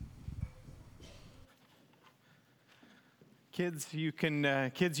Kids, you can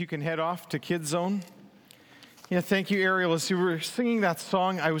head off to Kids Zone. Yeah, thank you, Ariel. As you were singing that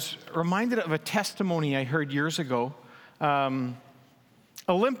song, I was reminded of a testimony I heard years ago.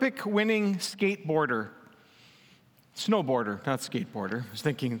 Olympic-winning snowboarder, not skateboarder. I was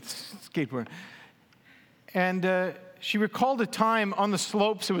thinking skateboarder. And she recalled a time on the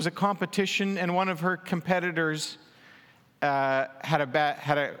slopes. It was a competition, and one of her competitors had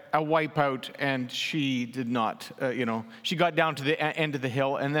a wipeout, and she did not. She got down to the end of the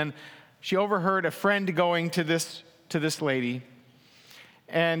hill, and then she overheard a friend going to this lady,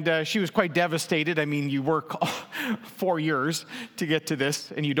 and she was quite devastated. I mean, you work 4 years to get to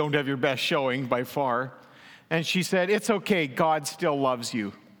this, and you don't have your best showing by far. And she said, "It's okay. God still loves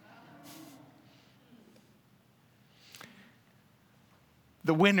you."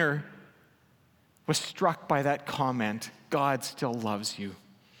 The winner was struck by that comment. God still loves you.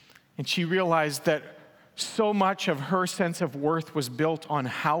 And she realized that so much of her sense of worth was built on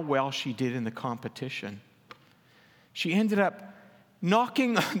how well she did in the competition. She ended up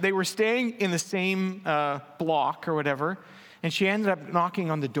knocking, they were staying in the same block or whatever, and she ended up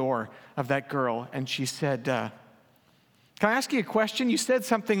knocking on the door of that girl, and she said, "Can I ask you a question? You said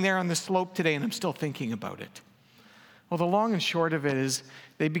something there on the slope today, and I'm still thinking about it." Well, the long and short of it is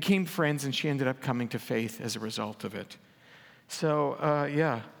they became friends, and she ended up coming to faith as a result of it. So,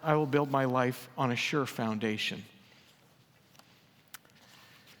 I will build my life on a sure foundation.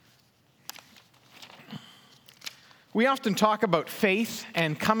 We often talk about faith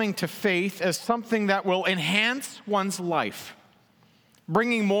and coming to faith as something that will enhance one's life,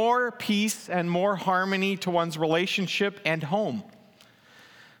 bringing more peace and more harmony to one's relationship and home.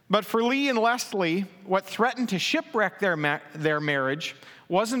 But for Lee and Leslie, what threatened to shipwreck their marriage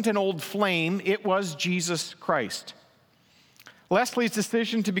wasn't an old flame, it was Jesus Christ. Leslie's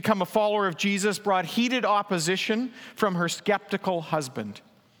decision to become a follower of Jesus brought heated opposition from her skeptical husband.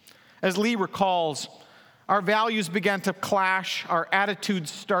 As Lee recalls, our values began to clash, our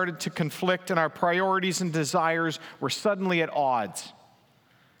attitudes started to conflict, and our priorities and desires were suddenly at odds.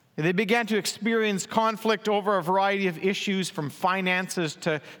 They began to experience conflict over a variety of issues, from finances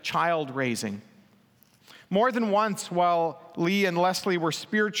to child raising. More than once, while Lee and Leslie were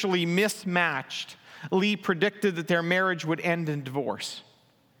spiritually mismatched, Lee predicted that their marriage would end in divorce.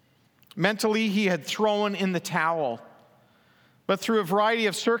 Mentally, he had thrown in the towel. But through a variety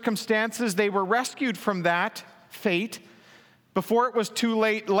of circumstances, they were rescued from that fate. Before it was too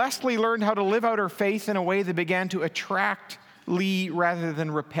late, Leslie learned how to live out her faith in a way that began to attract Lee rather than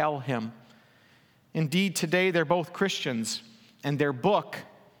repel him. Indeed, today they're both Christians, and their book,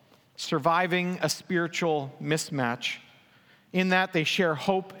 Surviving a Spiritual Mismatch, in that they share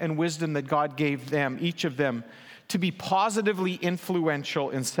hope and wisdom that God gave them, each of them, to be positively influential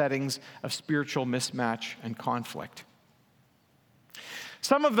in settings of spiritual mismatch and conflict.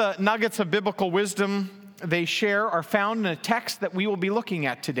 Some of the nuggets of biblical wisdom they share are found in a text that we will be looking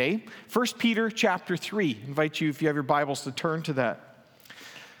at today, 1 Peter chapter 3. I invite you, if you have your Bibles, to turn to that.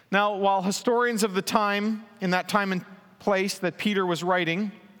 Now, while historians of the time, in that time and place that Peter was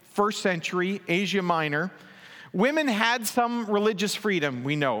writing, first century Asia Minor, women had some religious freedom,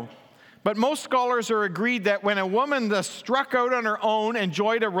 we know. But most scholars are agreed that when a woman thus struck out on her own,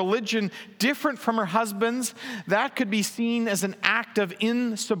 enjoyed a religion different from her husband's, that could be seen as an act of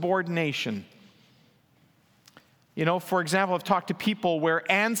insubordination. For example, I've talked to people where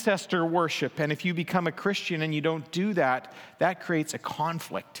ancestor worship, and if you become a Christian and you don't do that, that creates a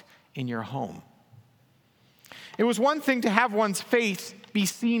conflict in your home. It was one thing to have one's faith be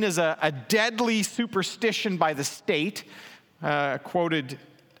seen as a deadly superstition by the state, quoted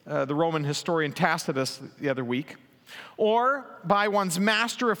the Roman historian Tacitus the other week, or by one's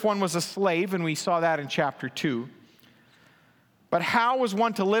master if one was a slave, and we saw that in chapter 2. But how was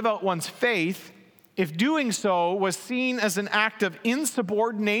one to live out one's faith if doing so was seen as an act of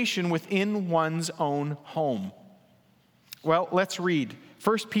insubordination within one's own home? Well, let's read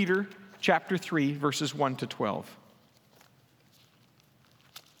 1 Peter chapter 3, verses 1 to 12.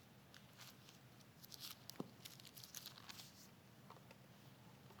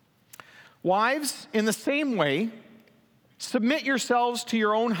 Wives, in the same way, submit yourselves to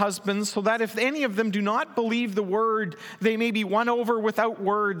your own husbands, so that if any of them do not believe the word, they may be won over without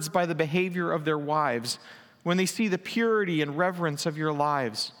words by the behavior of their wives, when they see the purity and reverence of your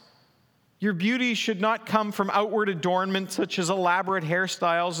lives. Your beauty should not come from outward adornment, such as elaborate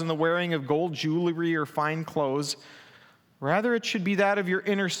hairstyles and the wearing of gold jewelry or fine clothes. Rather, it should be that of your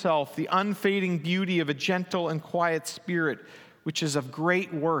inner self, the unfading beauty of a gentle and quiet spirit, which is of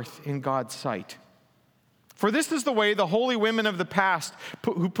great worth in God's sight. For this is the way the holy women of the past,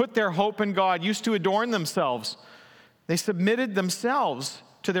 who put their hope in God, used to adorn themselves. They submitted themselves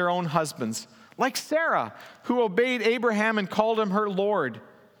to their own husbands, like Sarah, who obeyed Abraham and called him her Lord.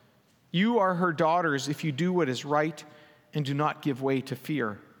 You are her daughters if you do what is right and do not give way to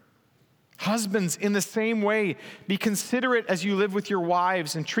fear. Husbands, in the same way, be considerate as you live with your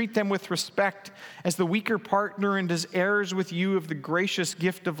wives and treat them with respect as the weaker partner and as heirs with you of the gracious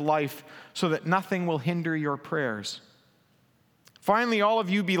gift of life, so that nothing will hinder your prayers. Finally, all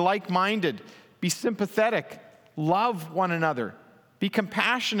of you be like-minded, be sympathetic, love one another, be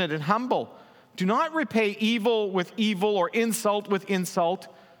compassionate and humble. Do not repay evil with evil or insult with insult.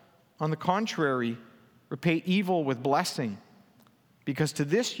 On the contrary, repay evil with blessing. Because to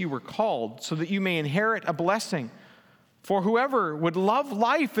this you were called, so that you may inherit a blessing. For whoever would love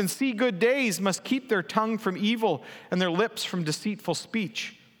life and see good days must keep their tongue from evil and their lips from deceitful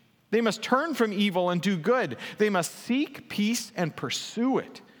speech. They must turn from evil and do good. They must seek peace and pursue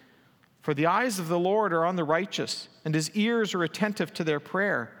it. For the eyes of the Lord are on the righteous, and his ears are attentive to their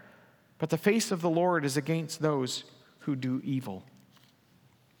prayer. But the face of the Lord is against those who do evil.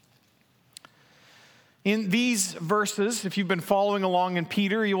 In these verses, if you've been following along in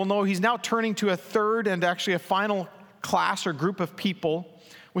Peter, you will know he's now turning to a third and actually a final class or group of people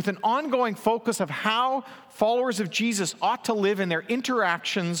with an ongoing focus of how followers of Jesus ought to live in their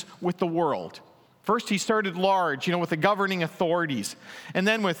interactions with the world. First, he started large, with the governing authorities, and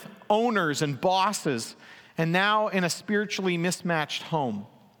then with owners and bosses, and now in a spiritually mismatched home.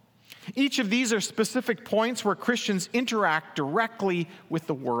 Each of these are specific points where Christians interact directly with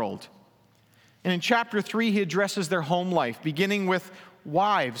the world. And in chapter 3, he addresses their home life, beginning with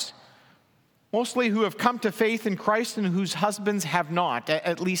wives, mostly who have come to faith in Christ and whose husbands have not,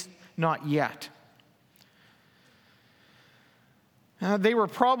 at least not yet. They were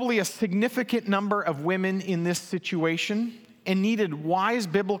probably a significant number of women in this situation and needed wise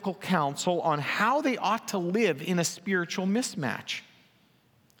biblical counsel on how they ought to live in a spiritual mismatch.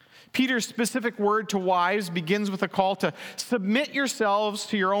 Peter's specific word to wives begins with a call to submit yourselves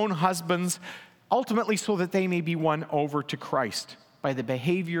to your own husbands, ultimately so that they may be won over to Christ by the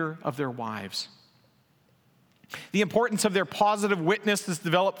behavior of their wives. The importance of their positive witness is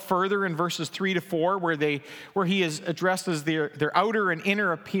developed further in verses 3 to 4, where he addresses their outer and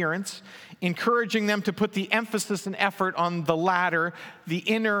inner appearance, encouraging them to put the emphasis and effort on the latter, the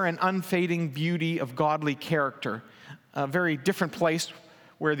inner and unfading beauty of godly character. A very different place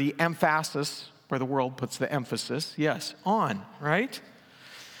where the emphasis, where the world puts the emphasis, on, right?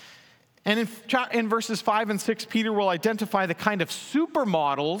 And in verses 5 and 6, Peter will identify the kind of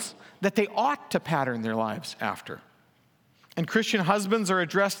supermodels that they ought to pattern their lives after. And Christian husbands are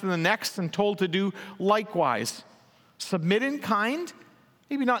addressed in the next and told to do likewise. Submit in kind,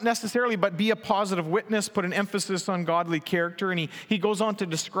 maybe not necessarily, but be a positive witness, put an emphasis on godly character. And he goes on to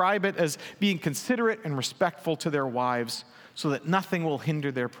describe it as being considerate and respectful to their wives so that nothing will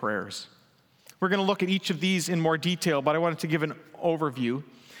hinder their prayers. We're going to look at each of these in more detail, but I wanted to give an overview.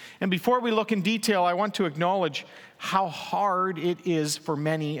 And before we look in detail, I want to acknowledge how hard it is for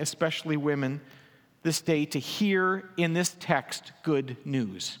many, especially women, this day to hear in this text good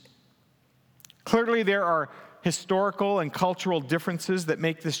news. Clearly, there are historical and cultural differences that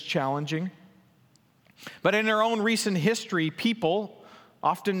make this challenging. But in our own recent history, people,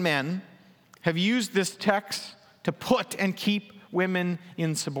 often men, have used this text to put and keep women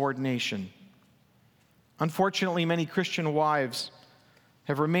in subordination. Unfortunately, many Christian wives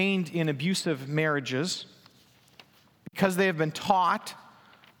have remained in abusive marriages because they have been taught,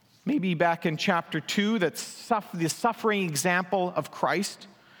 maybe back in chapter 2, that the suffering example of Christ,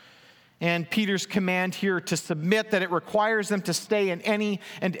 and Peter's command here to submit, that it requires them to stay in any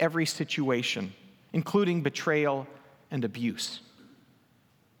and every situation, including betrayal and abuse.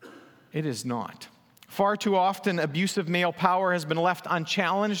 It is not. Far too often, abusive male power has been left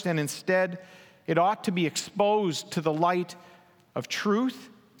unchallenged, and instead, it ought to be exposed to the light of truth,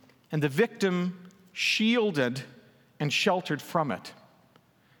 and the victim shielded and sheltered from it.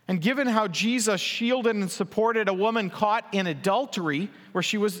 And given how Jesus shielded and supported a woman caught in adultery, where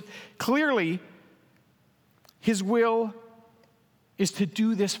she was clearly, his will is to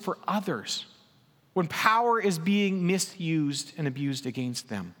do this for others when power is being misused and abused against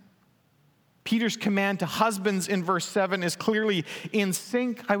them. Peter's command to husbands in verse 7 is clearly in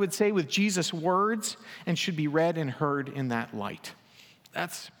sync, I would say, with Jesus' words and should be read and heard in that light.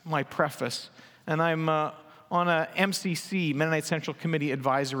 That's my preface. And I'm on a MCC, Mennonite Central Committee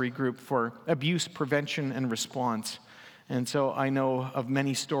Advisory Group for Abuse Prevention and Response. And so I know of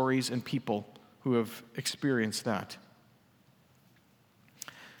many stories and people who have experienced that.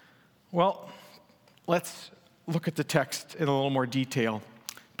 Well, let's look at the text in a little more detail.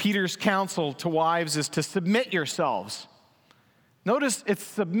 Peter's counsel to wives is to submit yourselves. Notice it's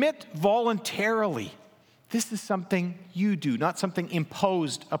submit voluntarily. This is something you do, not something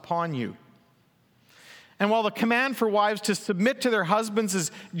imposed upon you. And while the command for wives to submit to their husbands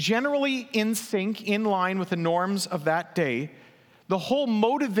is generally in sync, in line with the norms of that day, the whole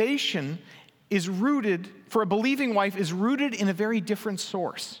motivation is rooted, for a believing wife, is rooted in a very different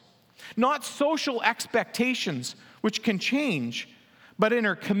source. Not social expectations, which can change, but in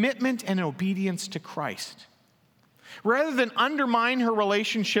her commitment and obedience to Christ. Rather than undermine her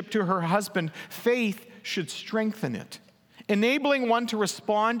relationship to her husband, faith should strengthen it, enabling one to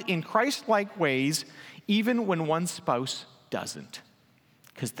respond in Christ-like ways even when one spouse doesn't,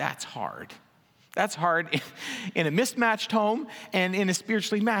 because that's hard. That's hard in a mismatched home and in a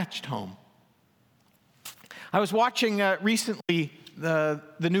spiritually matched home. I was watching recently the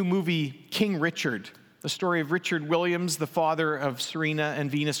new movie King Richard, the story of Richard Williams, the father of Serena and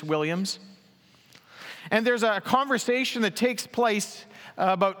Venus Williams. And there's a conversation that takes place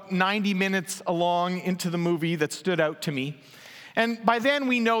about 90 minutes along into the movie that stood out to me. And by then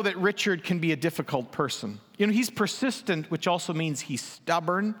we know that Richard can be a difficult person. You know, he's persistent, which also means he's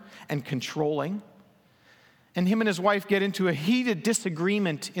stubborn and controlling. And him and his wife get into a heated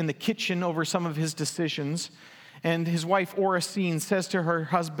disagreement in the kitchen over some of his decisions. And his wife, Oracene, says to her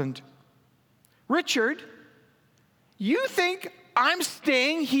husband, "Richard, you think I'm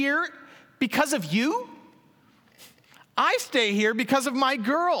staying here because of you? I stay here because of my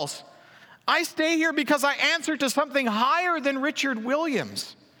girls. I stay here because I answer to something higher than Richard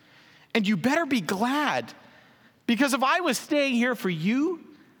Williams. And you better be glad, because if I was staying here for you,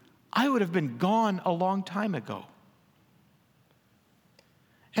 I would have been gone a long time ago."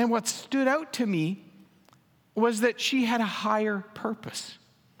 And what stood out to me was that she had a higher purpose.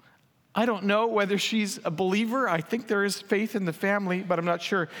 I don't know whether she's a believer. I think there is faith in the family, but I'm not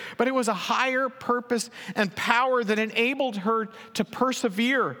sure. But it was a higher purpose and power that enabled her to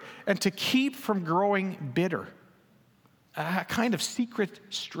persevere and to keep from growing bitter. A kind of secret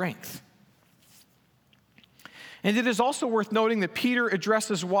strength. And it is also worth noting that Peter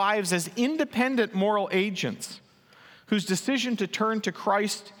addresses wives as independent moral agents whose decision to turn to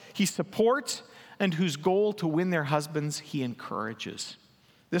Christ he supports and whose goal to win their husbands he encourages.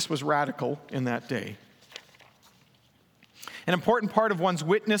 This was radical in that day. An important part of one's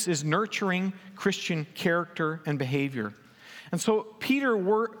witness is nurturing Christian character and behavior. And so Peter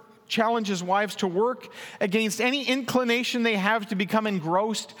challenges wives to work against any inclination they have to become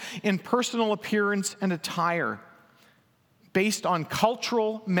engrossed in personal appearance and attire based on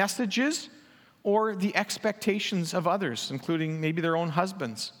cultural messages or the expectations of others, including maybe their own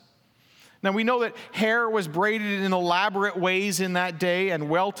husbands. Now, we know that hair was braided in elaborate ways in that day, and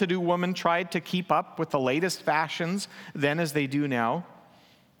well-to-do women tried to keep up with the latest fashions then as they do now.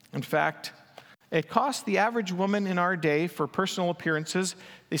 In fact, it costs the average woman in our day for personal appearances,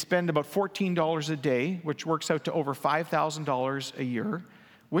 they spend about $14 a day, which works out to over $5,000 a year,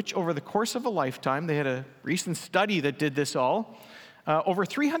 which over the course of a lifetime, they had a recent study that did this all, over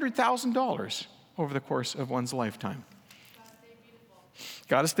 $300,000 over the course of one's lifetime.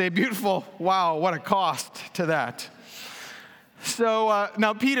 Got to stay beautiful. Wow, what a cost to that. So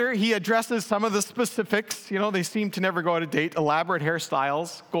now Peter, he addresses some of the specifics. You know, they seem to never go out of date. Elaborate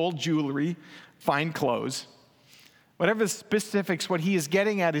hairstyles, gold jewelry, fine clothes. Whatever the specifics, what he is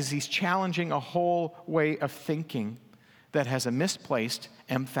getting at is he's challenging a whole way of thinking that has a misplaced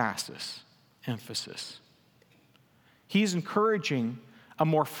emphasis. He's encouraging a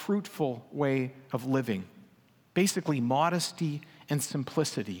more fruitful way of living. Basically, modesty and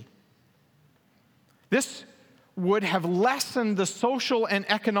simplicity. This would have lessened the social and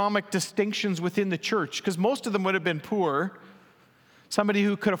economic distinctions within the church, because most of them would have been poor. Somebody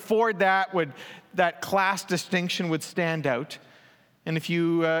who could afford that class distinction would stand out. And if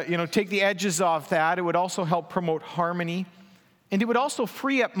you take the edges off that, it would also help promote harmony. And it would also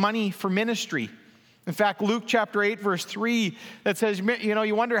free up money for ministry. In fact, Luke chapter 8, verse 3, that says,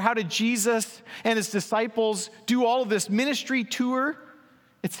 you wonder, how did Jesus and his disciples do all of this ministry tour?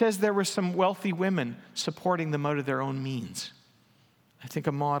 It says there were some wealthy women supporting them out of their own means. I think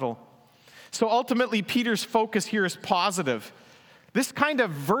a model. So ultimately, Peter's focus here is positive. This kind of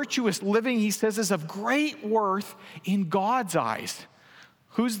virtuous living, he says, is of great worth in God's eyes.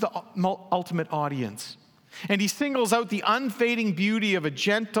 Who's the ultimate audience? And he singles out the unfading beauty of a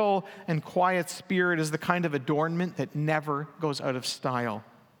gentle and quiet spirit as the kind of adornment that never goes out of style.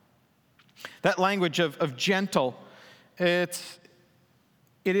 That language of gentle, it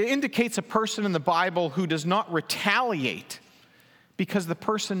indicates a person in the Bible who does not retaliate because the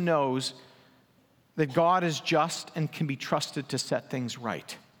person knows that God is just and can be trusted to set things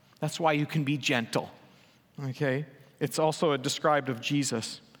right. That's why you can be gentle. Okay? It's also described of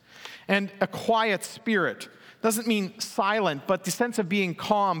Jesus. And a quiet spirit doesn't mean silent, but the sense of being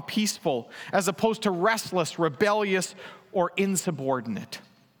calm, peaceful, as opposed to restless, rebellious, or insubordinate.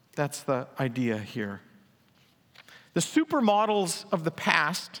 That's the idea here. The supermodels of the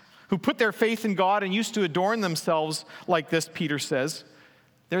past who put their faith in God and used to adorn themselves like this, Peter says,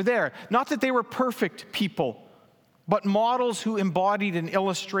 they're there. Not that they were perfect people, but models who embodied and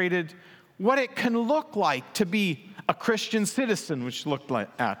illustrated what it can look like to be a Christian citizen, which looked like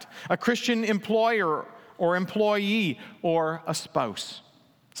at a Christian employer or employee or a spouse.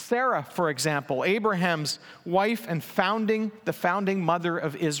 Sarah, for example, Abraham's wife and the founding mother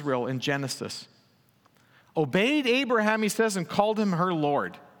of Israel in Genesis, obeyed Abraham, he says, and called him her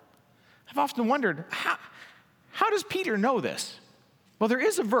Lord. I've often wondered, how does Peter know this? Well, there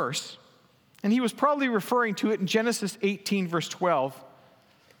is a verse, and he was probably referring to it in Genesis 18, verse 12.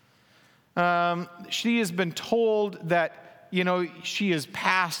 She has been told that, she is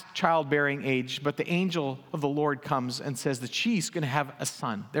past childbearing age, but the angel of the Lord comes and says that she's going to have a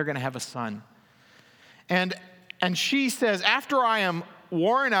son. They're going to have a son. And she says, after I am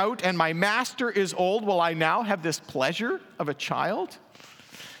worn out and my master is old, will I now have this pleasure of a child?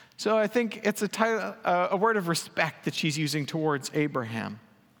 So I think it's a word of respect that she's using towards Abraham.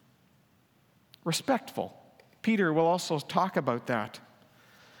 Respectful. Peter will also talk about that.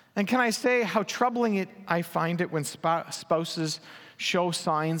 And can I say how troubling I find it when spouses show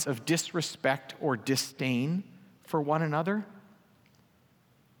signs of disrespect or disdain for one another?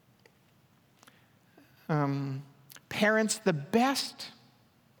 Parents, the best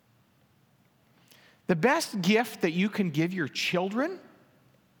gift that you can give your children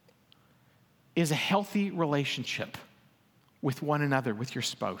is a healthy relationship with one another, with your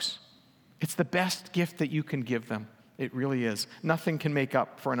spouse. It's the best gift that you can give them. It really is. Nothing can make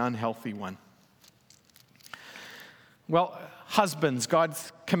up for an unhealthy one. Well, husbands,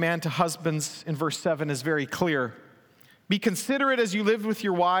 God's command to husbands in verse 7 is very clear. Be considerate as you live with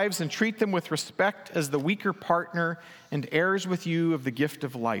your wives and treat them with respect as the weaker partner and heirs with you of the gift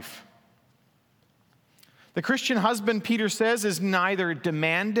of life. The Christian husband, Peter says, is neither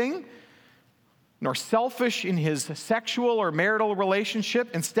demanding nor selfish in his sexual or marital relationship.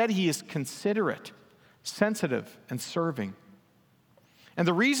 Instead, he is considerate, sensitive, and serving. And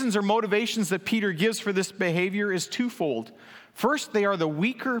the reasons or motivations that Peter gives for this behavior is twofold. First, they are the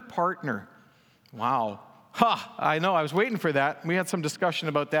weaker partner. Wow. I know, I was waiting for that. We had some discussion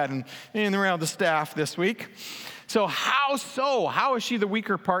about that in and around the staff this week. So how so? How is she the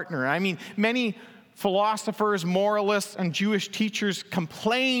weaker partner? I mean, many philosophers, moralists, and Jewish teachers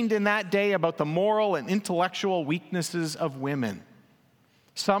complained in that day about the moral and intellectual weaknesses of women.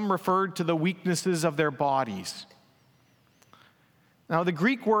 Some referred to the weaknesses of their bodies. Now, the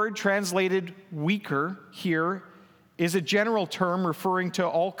Greek word translated weaker here is a general term referring to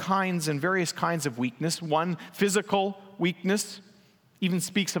all kinds and various kinds of weakness. One, physical weakness, even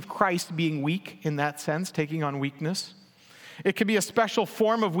speaks of Christ being weak in that sense, taking on weakness. It can be a special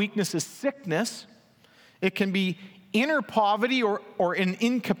form of weakness as sickness. It can be inner poverty or an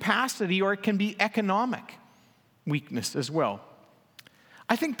incapacity, or it can be economic weakness as well.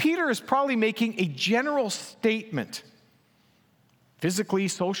 I think Peter is probably making a general statement. Physically,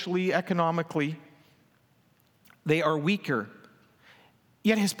 socially, economically, they are weaker.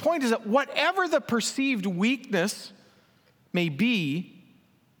 Yet his point is that whatever the perceived weakness may be,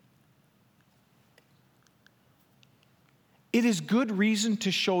 it is good reason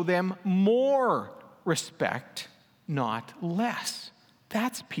to show them more respect, not less.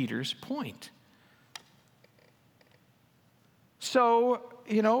 That's Peter's point. So,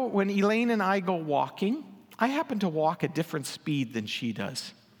 when Elaine and I go walking, I happen to walk at different speed than she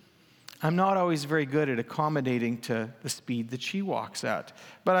does. I'm not always very good at accommodating to the speed that she walks at.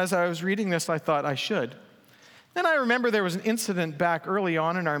 But as I was reading this, I thought I should. Then I remember there was an incident back early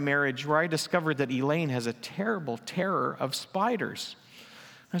on in our marriage where I discovered that Elaine has a terrible terror of spiders.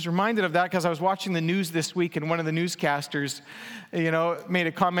 I was reminded of that because I was watching the news this week, and one of the newscasters, made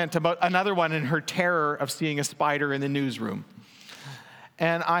a comment about another one and her terror of seeing a spider in the newsroom.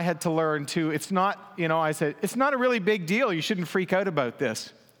 And I had to learn too, I said, it's not a really big deal. You shouldn't freak out about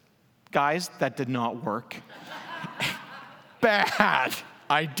this. Guys, that did not work. Bad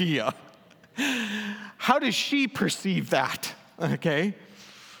idea. How does she perceive that? Okay?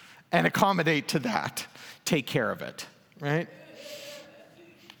 And accommodate to that. Take care of it, right?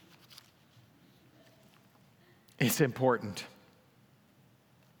 It's important.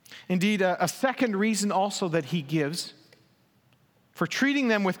 Indeed, a second reason also that he gives for treating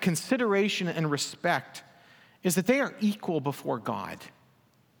them with consideration and respect is that they are equal before God.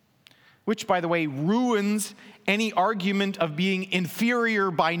 which, by the way, ruins any argument of being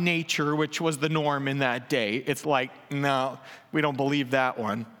inferior by nature, which was the norm in that day. It's like, no, we don't believe that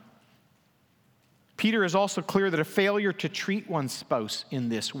one. Peter is also clear that a failure to treat one's spouse in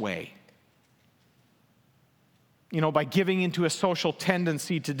this way, by giving into a social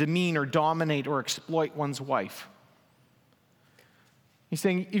tendency to demean or dominate or exploit one's wife. He's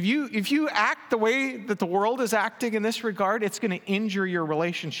saying, if you act the way that the world is acting in this regard, it's going to injure your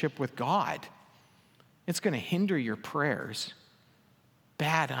relationship with God. It's going to hinder your prayers.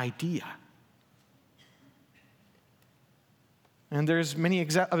 Bad idea. And there's many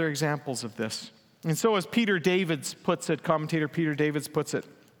other examples of this. And so as commentator Peter Davids puts it,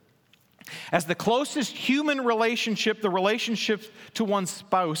 as the closest human relationship, the relationship to one's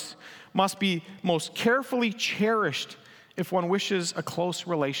spouse must be most carefully cherished if one wishes a close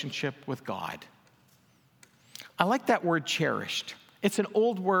relationship with God. I like that word cherished. It's an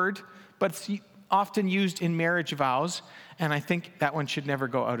old word, but it's often used in marriage vows, and I think that one should never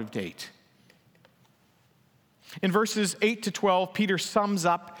go out of date. In verses 8 to 12, Peter sums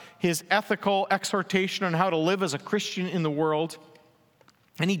up his ethical exhortation on how to live as a Christian in the world.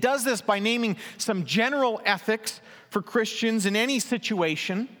 And he does this by naming some general ethics for Christians in any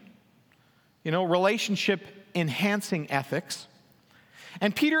situation, relationship enhancing ethics.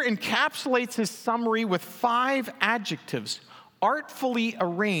 And Peter encapsulates his summary with 5 adjectives, artfully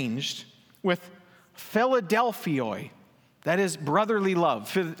arranged with Philadelphioi, that is brotherly love.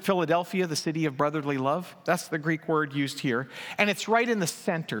 Philadelphia, the city of brotherly love, that's the Greek word used here. And it's right in the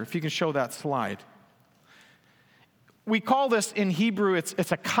center, if you can show that slide. We call this in Hebrew, it's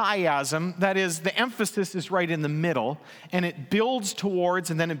a chiasm. That is, the emphasis is right in the middle, and it builds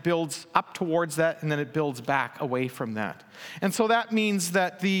towards, and then it builds up towards that, and then it builds back away from that. And so that means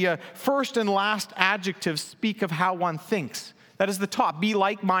that the first and last adjectives speak of how one thinks. That is the top, be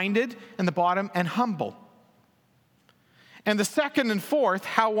like-minded, and the bottom, and humble. And the second and fourth,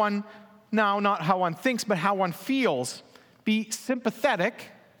 not how one thinks, but how one feels, be sympathetic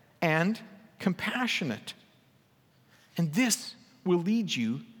and compassionate. And this will lead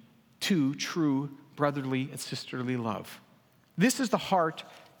you to true brotherly and sisterly love. This is the heart,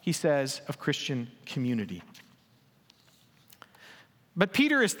 he says, of Christian community. But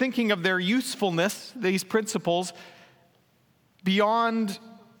Peter is thinking of their usefulness, these principles, beyond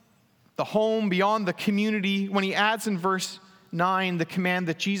the home, beyond the community, when he adds in verse 9 the command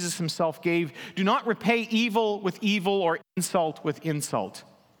that Jesus himself gave, do not repay evil with evil or insult with insult.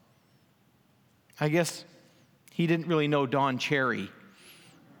 I guess he didn't really know Don Cherry.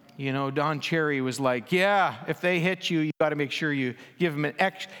 Don Cherry was like, yeah, if they hit you, you got to make sure you give them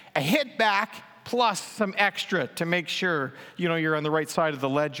a hit back plus some extra to make sure, you're on the right side of the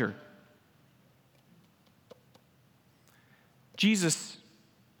ledger.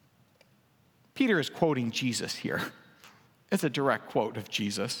 Peter is quoting Jesus here. It's a direct quote of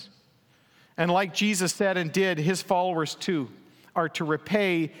Jesus. And like Jesus said and did, his followers too are to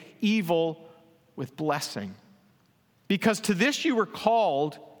repay evil with blessing. Because to this you were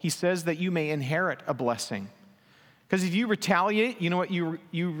called, he says, that you may inherit a blessing. Because if you retaliate, you know what you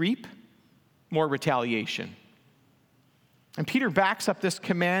reap? More retaliation. And Peter backs up this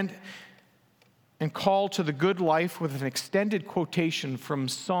command and call to the good life with an extended quotation from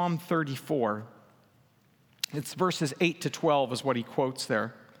Psalm 34. It's verses 8 to 12 is what he quotes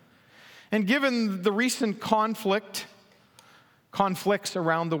there. And given the recent conflicts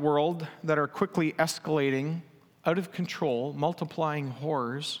around the world that are quickly escalating, out of control, multiplying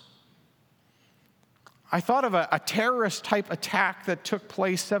horrors, I thought of a terrorist-type attack that took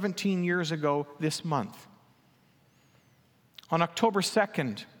place 17 years ago this month. On October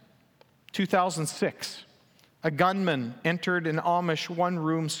 2nd, 2006, a gunman entered an Amish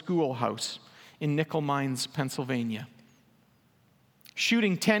one-room schoolhouse in Nickel Mines, Pennsylvania,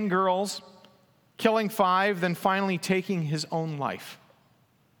 shooting 10 girls, killing 5, then finally taking his own life.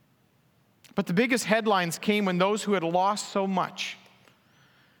 But the biggest headlines came when those who had lost so much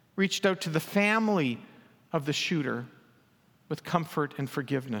reached out to the family of the shooter with comfort and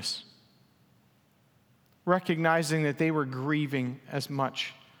forgiveness, recognizing that they were grieving as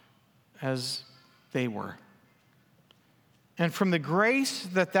much as they were. And from the grace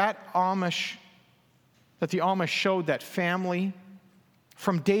that the Amish showed that family,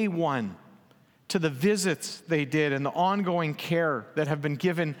 from day one to the visits they did and the ongoing care that have been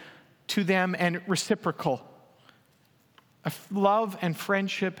given to them and reciprocal, a love and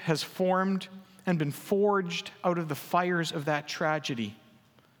friendship has formed and been forged out of the fires of that tragedy.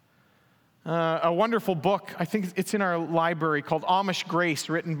 A wonderful book, I think it's in our library, called Amish Grace,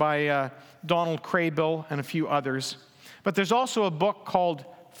 written by Donald Craybill and a few others. But there's also a book called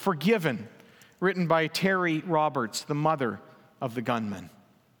Forgiven, written by Terry Roberts, the mother of the gunman.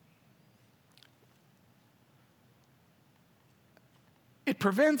 It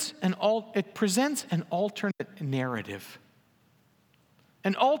presents an alternate narrative,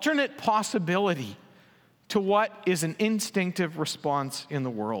 an alternate possibility to what is an instinctive response in the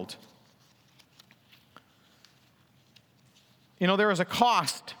world. You know, there is a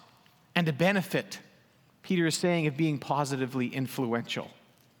cost and a benefit, Peter is saying, of being positively influential.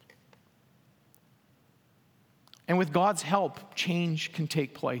 And with God's help, change can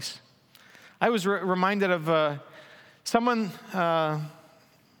take place. I was reminded of someone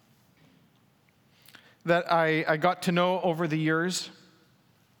that I got to know over the years,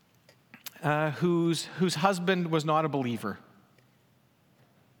 whose husband was not a believer.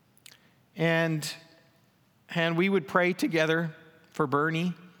 And we would pray together for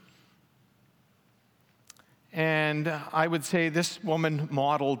Bernie. And I would say this woman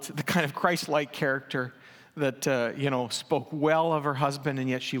modeled the kind of Christ-like character that, spoke well of her husband, and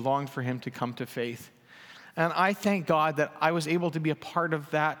yet she longed for him to come to faith. And I thank God that I was able to be a part of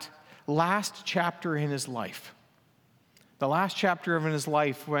that last chapter in his life. The last chapter of his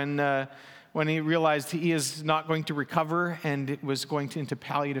life when he realized he is not going to recover and it was going into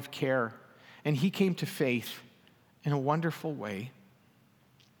palliative care. And he came to faith in a wonderful way.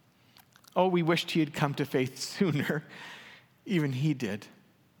 Oh, we wished he had come to faith sooner. Even he did.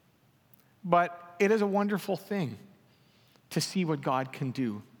 But it is a wonderful thing to see what God can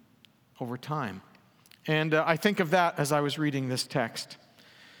do over time. And I think of that as I was reading this text.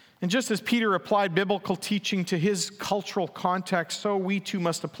 And just as Peter applied biblical teaching to his cultural context, so we too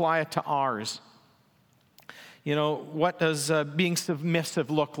must apply it to ours. You know, what does being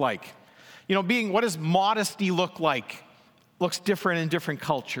submissive look like? You know, what does modesty look like? Looks different in different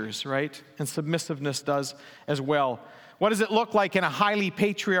cultures, right? And submissiveness does as well. What does it look like in a highly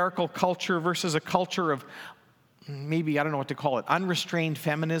patriarchal culture versus a culture of maybe, I don't know what to call it, unrestrained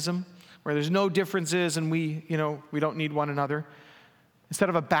feminism, where there's no differences and we don't need one another? Instead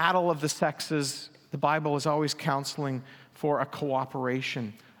of a battle of the sexes, the Bible is always counseling for a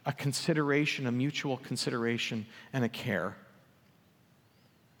cooperation, a consideration, a mutual consideration, and a care.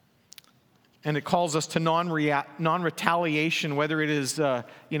 And it calls us to non-retaliation, whether it is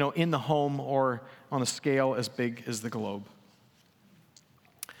in the home or on a scale as big as the globe.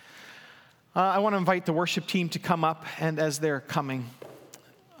 I want to invite the worship team to come up, and as they're coming,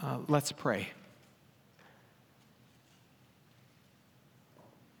 let's pray.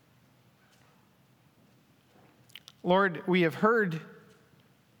 Lord, we have heard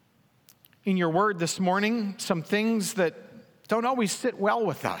in your word this morning some things that don't always sit well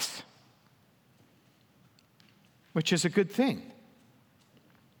with us, which is a good thing.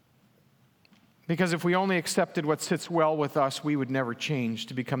 Because if we only accepted what sits well with us, we would never change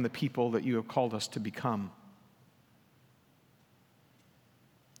to become the people that you have called us to become.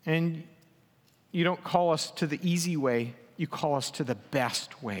 And you don't call us to the easy way, you call us to the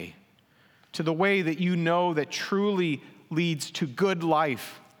best way. To the way that you know that truly leads to good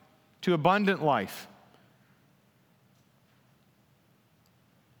life, to abundant life.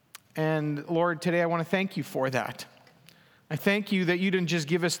 And Lord, today I want to thank you for that. I thank you that you didn't just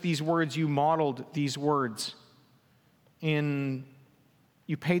give us these words, you modeled these words. You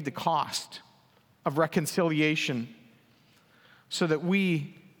paid the cost of reconciliation so that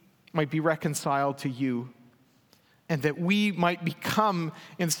we might be reconciled to you and that we might become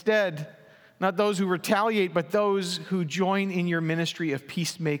instead not those who retaliate, but those who join in your ministry of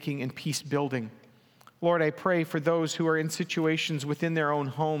peacemaking and peace building. Lord, I pray for those who are in situations within their own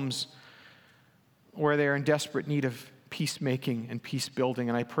homes where they are in desperate need of peacemaking and peace building.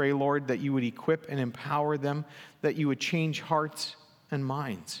 And I pray, Lord, that you would equip and empower them, that you would change hearts and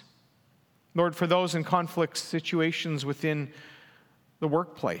minds. Lord, for those in conflict situations within the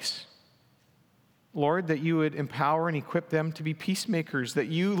workplace, Lord, that you would empower and equip them to be peacemakers, that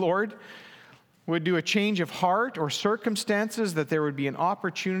you, Lord, would do a change of heart or circumstances, that there would be an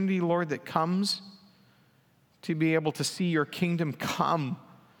opportunity, Lord, that comes to be able to see your kingdom come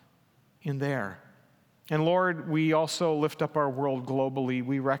in there. And Lord, we also lift up our world globally.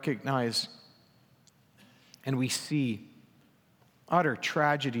 We recognize and we see utter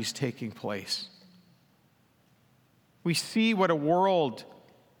tragedies taking place. We see what a world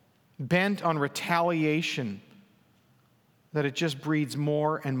bent on retaliation, that it just breeds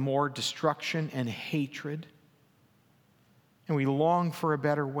more and more destruction and hatred. And we long for a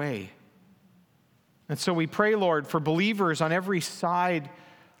better way. And so we pray, Lord, for believers on every side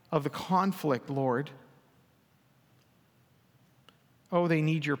of the conflict, Lord. Oh, they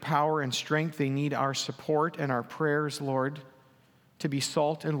need your power and strength. They need our support and our prayers, Lord, to be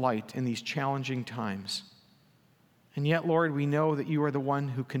salt and light in these challenging times. And yet, Lord, we know that you are the one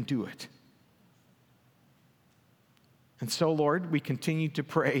who can do it. And so, Lord, we continue to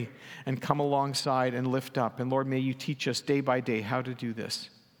pray and come alongside and lift up. And Lord, may you teach us day by day how to do this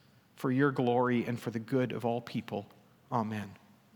for your glory and for the good of all people. Amen.